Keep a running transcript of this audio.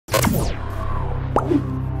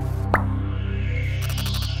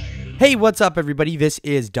Hey, what's up everybody? This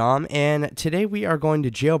is Dom, and today we are going to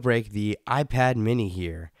jailbreak the iPad mini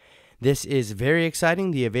here. This is very exciting.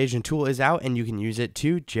 The evasion tool is out and you can use it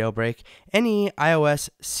to jailbreak any iOS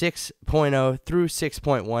 6.0 through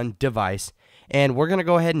 6.1 device. And we're going to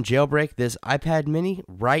go ahead and jailbreak this iPad mini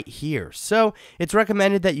right here. So it's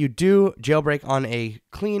recommended that you do jailbreak on a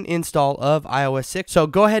clean install of iOS 6. So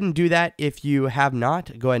go ahead and do that. If you have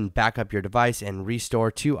not, go ahead and back up your device and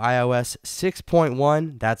restore to iOS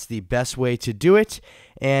 6.1. That's the best way to do it.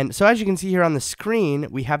 And so as you can see here on the screen,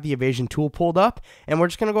 we have the evasion tool pulled up, and we're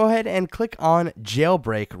just going to go ahead and click on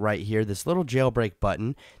jailbreak right here, this little jailbreak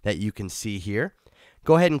button that you can see here.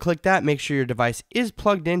 Go ahead and click that. Make sure your device is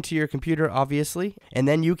plugged into your computer, obviously, and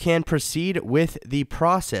then you can proceed with the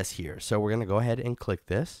process here. So we're going to go ahead and click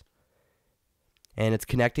this, and it's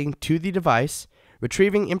connecting to the device,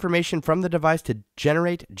 retrieving information from the device to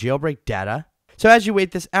generate jailbreak data. So as you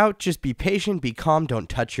wait this out, just be patient, be calm, don't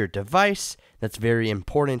touch your device. That's very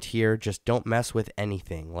important here. Just don't mess with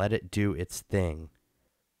anything. Let it do its thing.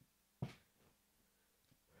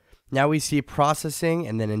 Now we see processing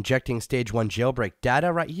and then injecting stage 1 jailbreak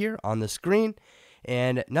data right here on the screen,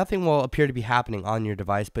 and nothing will appear to be happening on your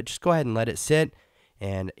device, but just go ahead and let it sit.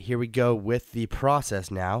 And here we go with the process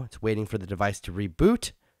now. It's waiting for the device to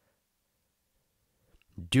reboot.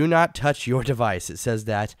 Do not touch your device. It says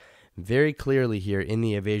that very clearly here in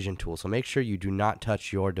the evasion tool, so make sure you do not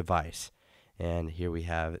touch your device. And here we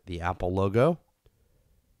have the Apple logo.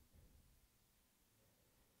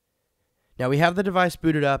 Now we have the device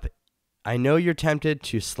booted up. I know you're tempted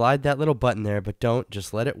to slide that little button there, but don't.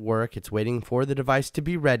 Just let it work. It's waiting for the device to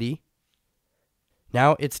be ready.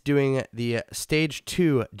 Now it's doing the stage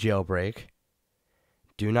 2 jailbreak.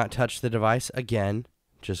 Do not touch the device again.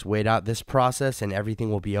 Just wait out this process and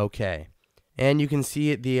everything will be okay. And you can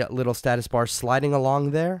see the little status bar sliding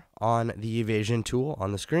along there on the evasion tool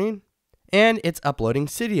on the screen. And it's uploading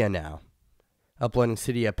Cydia now. Uploading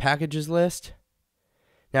Cydia packages list.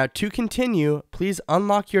 Now to continue, please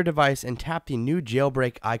unlock your device and tap the new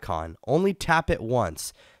jailbreak icon. Only tap it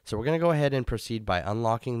once. So we're going to go ahead and proceed by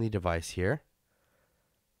unlocking the device here.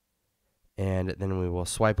 And then we will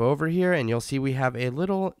swipe over here and you'll see we have a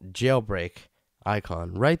little jailbreak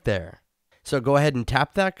icon right there. So go ahead and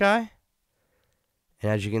tap that guy.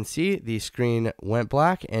 And as you can see, the screen went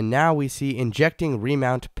black, and now we see injecting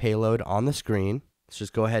remount payload on the screen. Let's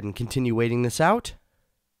just go ahead and continue waiting this out.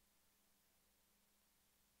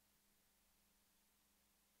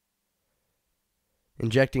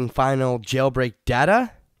 Injecting final jailbreak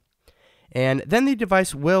data, and then the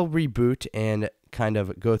device will reboot and kind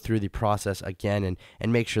of go through the process again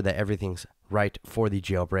and make sure that everything's right for the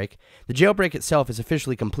jailbreak. The jailbreak itself is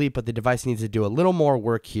officially complete, but the device needs to do a little more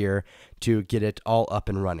work here to get it all up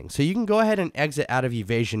and running. So you can go ahead and exit out of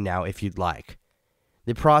evasion now if you'd like.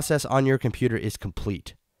 The process on your computer is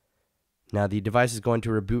complete. Now the device is going to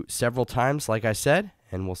reboot several times, like I said,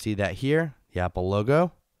 and we'll see that here, the Apple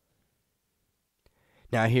logo.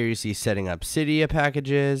 Now here you see setting up Cydia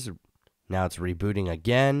packages. Now it's rebooting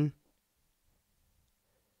again.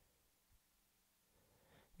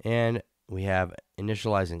 And we have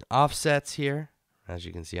initializing offsets here, as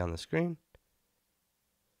you can see on the screen.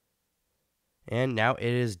 And now it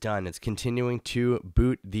is done. It's continuing to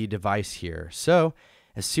boot the device here. So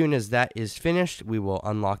as soon as that is finished, we will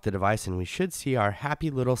unlock the device and we should see our happy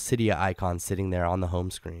little Cydia icon sitting there on the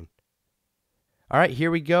home screen. All right,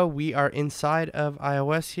 here we go. We are inside of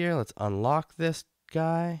iOS here. Let's unlock this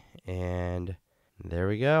guy. And there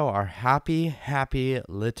we go. Our happy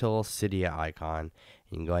little Cydia icon.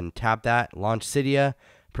 You can go ahead and tap that, launch Cydia,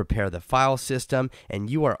 prepare the file system, and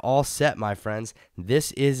you are all set, my friends.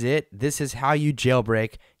 This is it. This is how you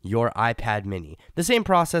jailbreak your iPad mini. The same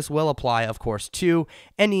process will apply, of course, to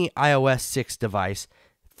any iOS 6 device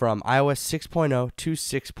from iOS 6.0 to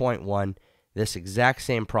 6.1. This exact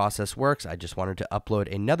same process works. I just wanted to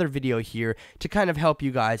upload another video here to kind of help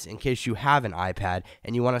you guys in case you have an iPad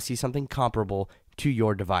and you want to see something comparable to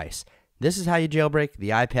your device. This is how you jailbreak the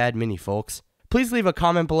iPad mini, folks. Please leave a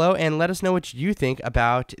comment below and let us know what you think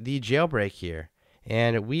about the jailbreak here.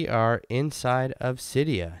 And we are inside of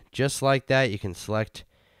Cydia. Just like that, you can select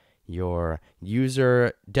your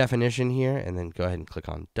user definition here and then go ahead and click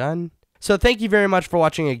on done. So thank you very much for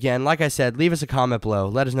watching again. Like I said, leave us a comment below.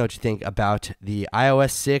 Let us know what you think about the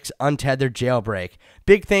iOS 6 Untethered Jailbreak.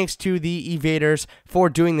 Big thanks to the evaders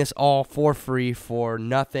for doing this all for free, for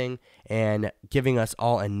nothing, and giving us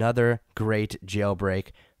all another great jailbreak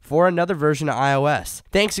for another version of iOS.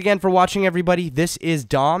 Thanks again for watching, everybody. This is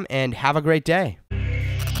Dom, and have a great day.